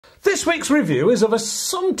This week's review is of a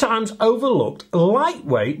sometimes overlooked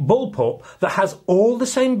lightweight bullpup that has all the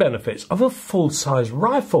same benefits of a full-size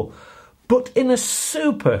rifle, but in a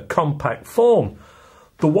super compact form.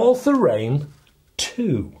 The Walther Reign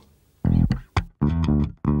 2.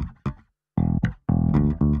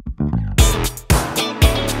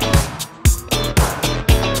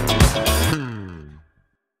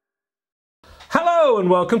 Hello and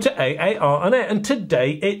welcome to AAR on Air, and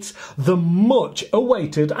today it's the much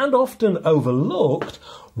awaited and often overlooked,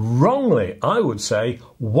 wrongly I would say,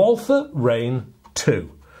 Walther Reign 2.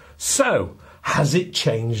 So, has it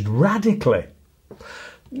changed radically?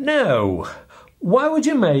 No. Why would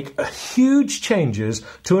you make huge changes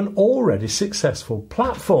to an already successful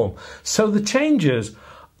platform? So the changes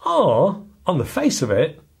are, on the face of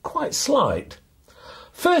it, quite slight.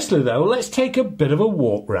 Firstly though, let's take a bit of a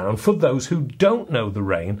walk round for those who don't know the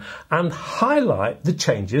Reign and highlight the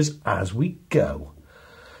changes as we go.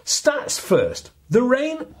 Stats first. The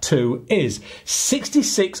Reign 2 is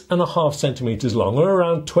 66.5 centimetres long, or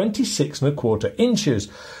around 26.25 inches,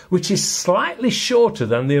 which is slightly shorter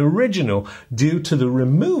than the original due to the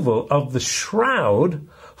removal of the shroud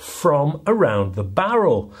from around the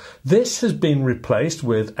barrel. This has been replaced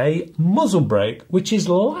with a muzzle brake, which is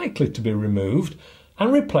likely to be removed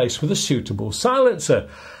and replaced with a suitable silencer,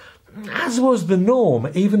 as was the norm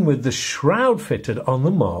even with the shroud fitted on the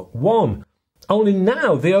Mark I. Only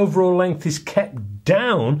now the overall length is kept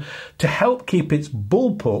down to help keep its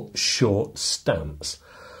bullpup short stance.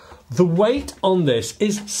 The weight on this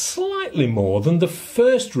is slightly more than the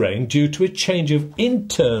first Reign due to a change of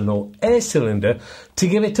internal air cylinder to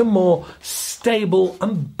give it a more stable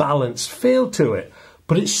and balanced feel to it,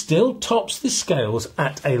 but it still tops the scales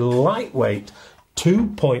at a lightweight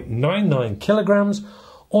 2.99 kilograms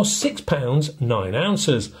or 6 pounds 9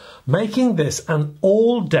 ounces, making this an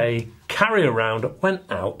all-day carry around when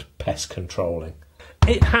out pest controlling.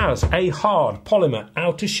 It has a hard polymer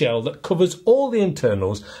outer shell that covers all the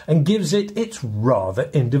internals and gives it its rather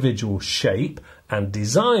individual shape and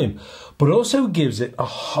design, but also gives it a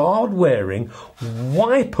hard-wearing,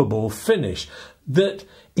 wipeable finish that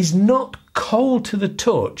is not cold to the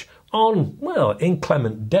touch on, well,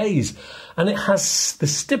 inclement days, and it has the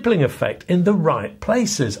stippling effect in the right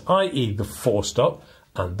places, i.e. the forestock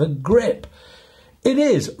and the grip. It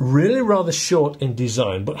is really rather short in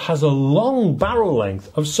design, but has a long barrel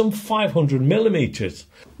length of some 500 millimetres,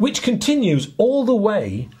 which continues all the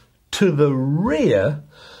way to the rear,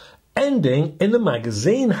 ending in the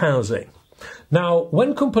magazine housing. Now,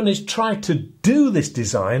 when companies try to do this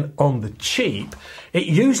design on the cheap, it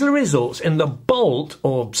usually results in the bolt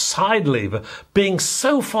or side lever being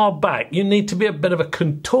so far back you need to be a bit of a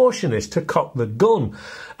contortionist to cock the gun,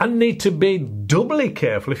 and need to be doubly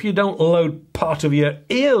careful if you don't load part of your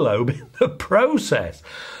earlobe in the process.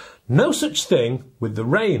 No such thing with the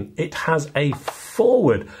Reign. It has a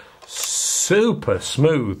forward, super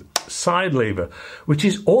smooth side lever, which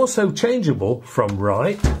is also changeable from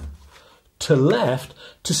right to left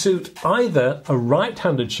to suit either a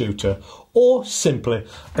right-handed shooter or simply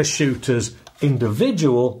a shooter's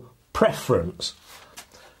individual preference.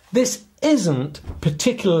 This isn't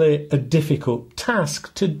particularly a difficult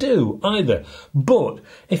task to do either, but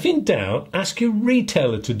if in doubt, ask your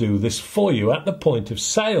retailer to do this for you at the point of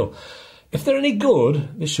sale. If they're any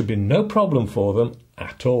good, this should be no problem for them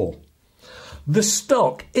at all. The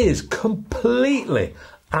stock is completely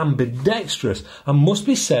ambidextrous and must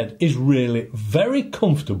be said is really very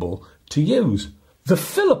comfortable to use. The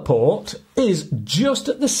filler port is just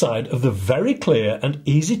at the side of the very clear and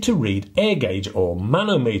easy to read air gauge or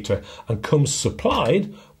manometer, and comes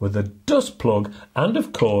supplied with a dust plug and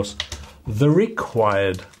of course the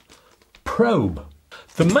required probe.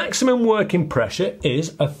 The maximum working pressure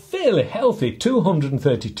is a fairly healthy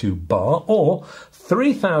 232 bar or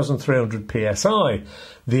 3,300 psi.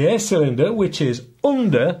 The air cylinder, which is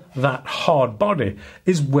under that hard body,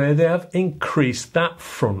 is where they have increased that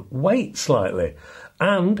front weight slightly,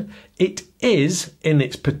 and it is, in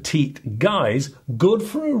its petite guise, good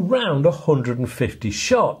for around 150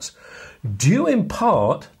 shots, due in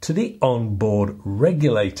part to the onboard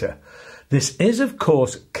regulator. This is, of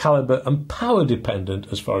course, calibre and power dependent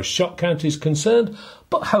as far as shot count is concerned,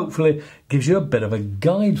 but hopefully gives you a bit of a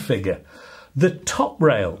guide figure. The top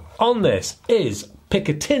rail on this is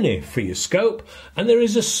Picatinny for your scope, and there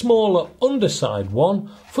is a smaller underside one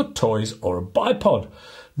for toys or a bipod.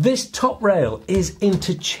 This top rail is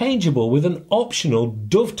interchangeable with an optional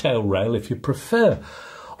dovetail rail if you prefer,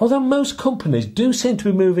 although most companies do seem to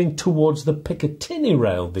be moving towards the Picatinny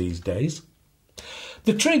rail these days.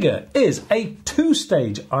 The trigger is a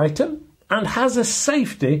two-stage item and has a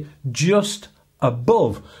safety just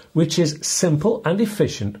above, which is simple and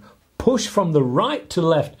efficient. Push from the right to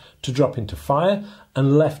left to drop into fire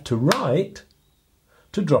and left to right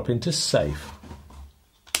to drop into safe.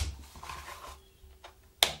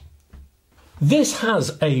 This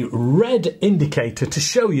has a red indicator to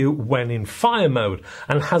show you when in fire mode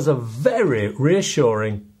and has a very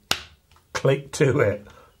reassuring click to it.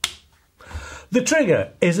 The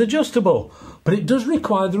trigger is adjustable, but it does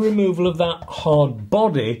require the removal of that hard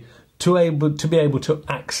body to be able to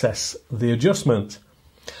access the adjustment.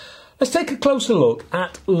 Let's take a closer look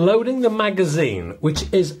at loading the magazine,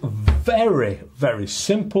 which is very, very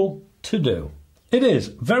simple to do. It is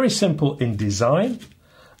very simple in design,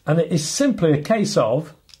 and it is simply a case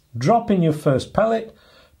of drop in your first pellet,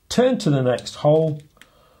 turn to the next hole,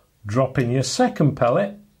 drop in your second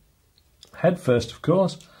pellet, head first of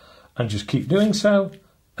course, and just keep doing so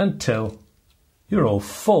until you're all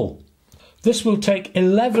full. This will take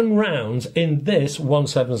 11 rounds in this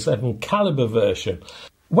 177 caliber version.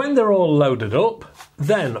 When they're all loaded up,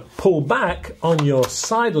 then pull back on your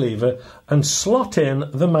side lever and slot in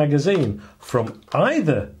the magazine from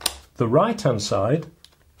either the right hand side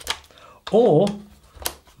or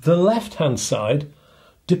the left hand side,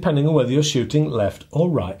 depending on whether you're shooting left or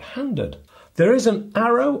right handed. There is an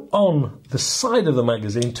arrow on the side of the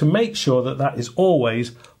magazine to make sure that that is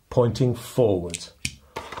always pointing forwards.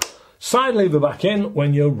 Side lever back in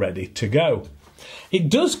when you're ready to go. It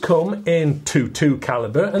does come in 2.2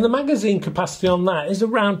 caliber, and the magazine capacity on that is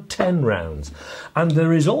around 10 rounds. And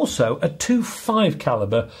there is also a 2.5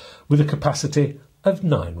 caliber with a capacity of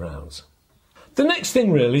 9 rounds. The next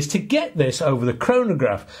thing really is to get this over the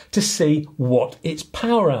chronograph to see what its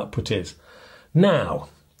power output is. Now,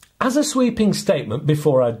 as a sweeping statement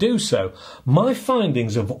before I do so, my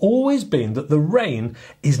findings have always been that the Reign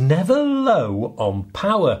is never low on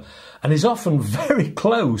power and is often very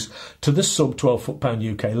close to the sub 12 foot-pound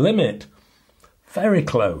UK limit. Very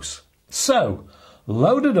close. So,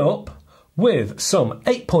 loaded up with some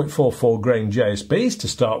 8.44 grain JSBs to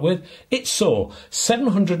start with, it saw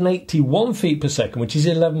 781 feet per second, which is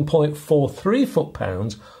 11.43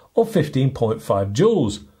 foot-pounds or 15.5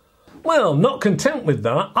 joules. Well, not content with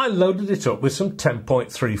that, I loaded it up with some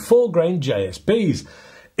 10.34 grain JSBs.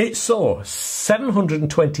 It saw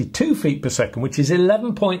 722 feet per second, which is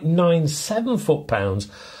 11.97 foot-pounds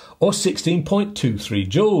or 16.23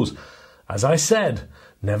 joules. As I said,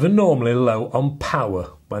 never normally low on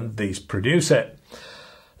power when these produce it.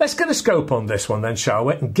 Let's get a scope on this one then, shall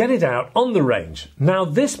we, and get it out on the range. Now,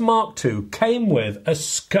 this Mark II came with a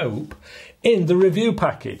scope in the review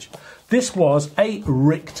package. This was a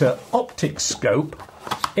Richter optics scope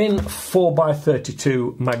in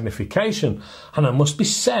 4x32 magnification, and I must be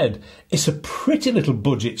said, it's a pretty little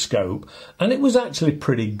budget scope, and it was actually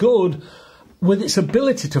pretty good with its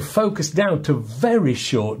ability to focus down to very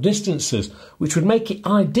short distances, which would make it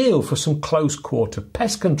ideal for some close quarter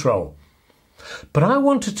pest control. But I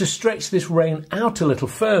wanted to stretch this Reign out a little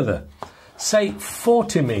further, say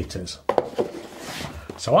 40 metres.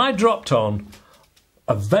 So I dropped on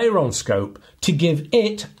a Veyron scope to give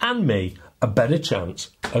it and me a better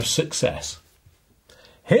chance of success.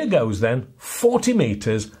 Here goes then, 40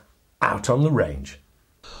 metres out on the range.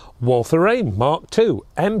 Walther Reign Mark II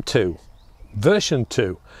M2 version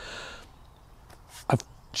 2. I've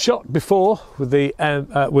shot before with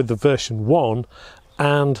the version 1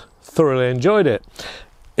 and thoroughly enjoyed it.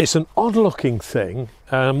 It's an odd looking thing,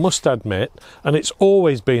 I must admit, and it's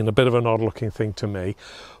always been a bit of an odd looking thing to me,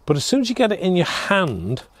 but as soon as you get it in your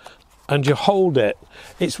hand and you hold it,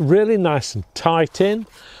 it's really nice and tight in,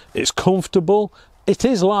 it's comfortable, it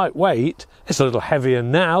is lightweight, it's a little heavier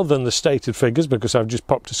now than the stated figures because I've just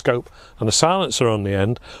popped a scope and a silencer on the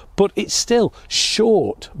end, but it's still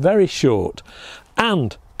short, very short,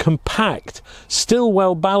 and compact, still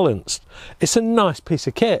well balanced. It's a nice piece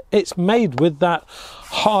of kit. It's made with that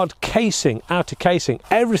hard casing, outer casing.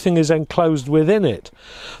 Everything is enclosed within it.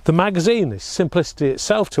 The magazine is simplicity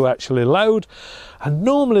itself to actually load, and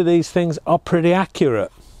normally these things are pretty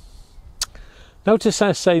accurate. Notice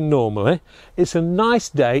I say normally. It's a nice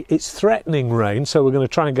day, it's threatening rain, so we're going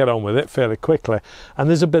to try and get on with it fairly quickly, and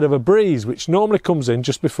there's a bit of a breeze which normally comes in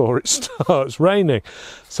just before it starts raining.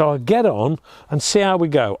 So I'll get on and see how we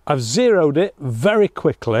go. I've zeroed it very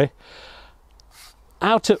quickly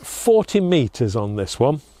out at 40 metres on this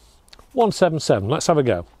one. 177, let's have a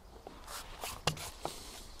go.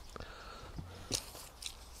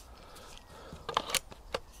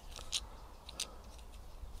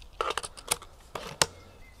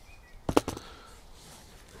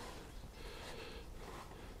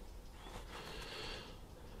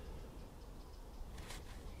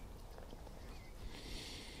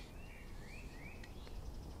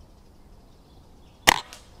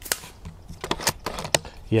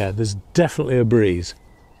 Yeah, there's definitely a breeze.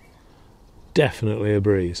 Definitely a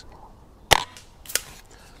breeze.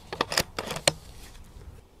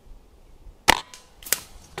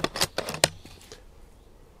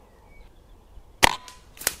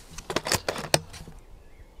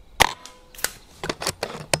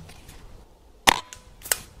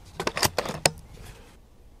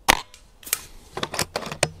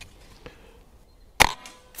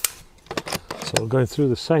 So we're going through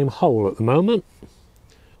the same hole at the moment.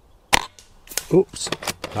 Oops,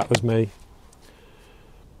 that was me.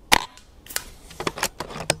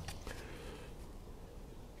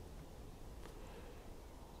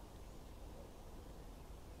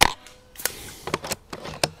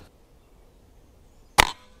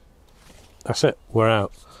 That's it, we're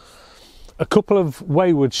out. A couple of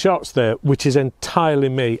wayward shots there, which is entirely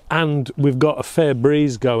me, and we've got a fair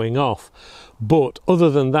breeze going off. But other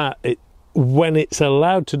than that, when it's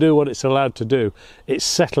allowed to do what it's allowed to do, it's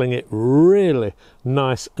settling it really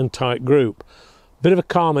nice and tight group. Bit of a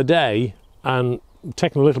calmer day and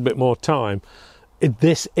taking a little bit more time.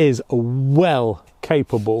 This is a well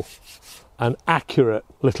capable and accurate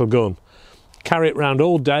little gun. Carry it around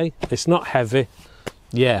all day, it's not heavy.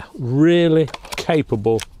 Yeah, really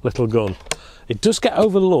capable little gun. It does get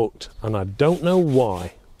overlooked and I don't know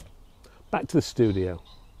why. Back to the studio.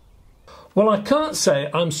 Well, I can't say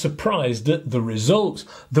I'm surprised at the results.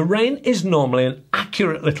 The Reign is normally an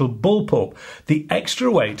accurate little bullpup. The extra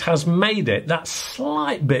weight has made it that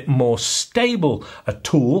slight bit more stable a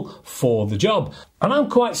tool for the job. And I'm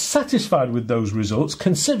quite satisfied with those results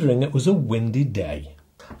considering it was a windy day.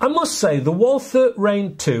 I must say the Walther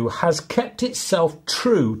Reign 2 has kept itself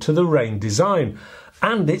true to the Reign design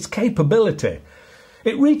and its capability.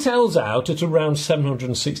 It retails out at around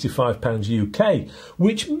 £765 UK,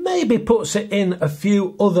 which maybe puts it in a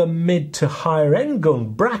few other mid to higher end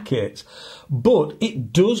gun brackets, but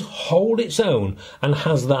it does hold its own and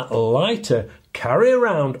has that lighter carry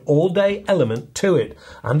around all day element to it,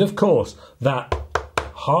 and of course that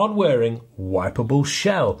hard wearing wipeable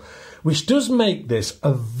shell, which does make this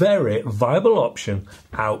a very viable option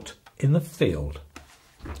out in the field.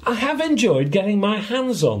 I have enjoyed getting my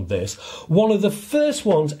hands on this, one of the first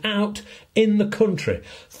ones out in the country,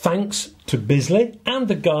 thanks to Bisley and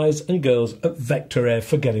the guys and girls at Vector Air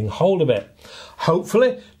for getting hold of it.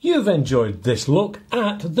 Hopefully you've enjoyed this look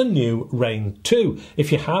at the new Reign 2.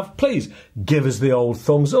 If you have, please give us the old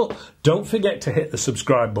thumbs up. Don't forget to hit the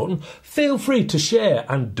subscribe button. Feel free to share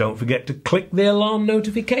and don't forget to click the alarm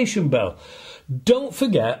notification bell. Don't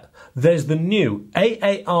forget there's the new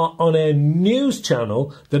AAR On Air news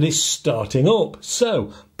channel that is starting up.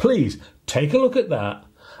 So please take a look at that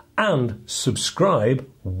and subscribe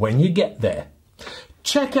when you get there.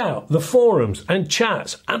 Check out the forums and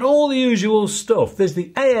chats and all the usual stuff. There's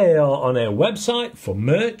the AAR On Air website for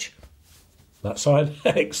merch, that side,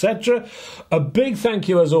 etc. A big thank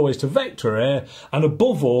you as always to Vector Air, and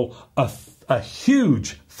above all a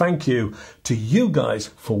huge thank you to you guys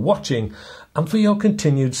for watching and for your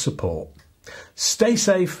continued support. Stay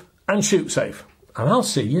safe and shoot safe, and I'll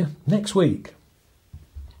see you next week.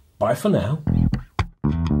 Bye for now.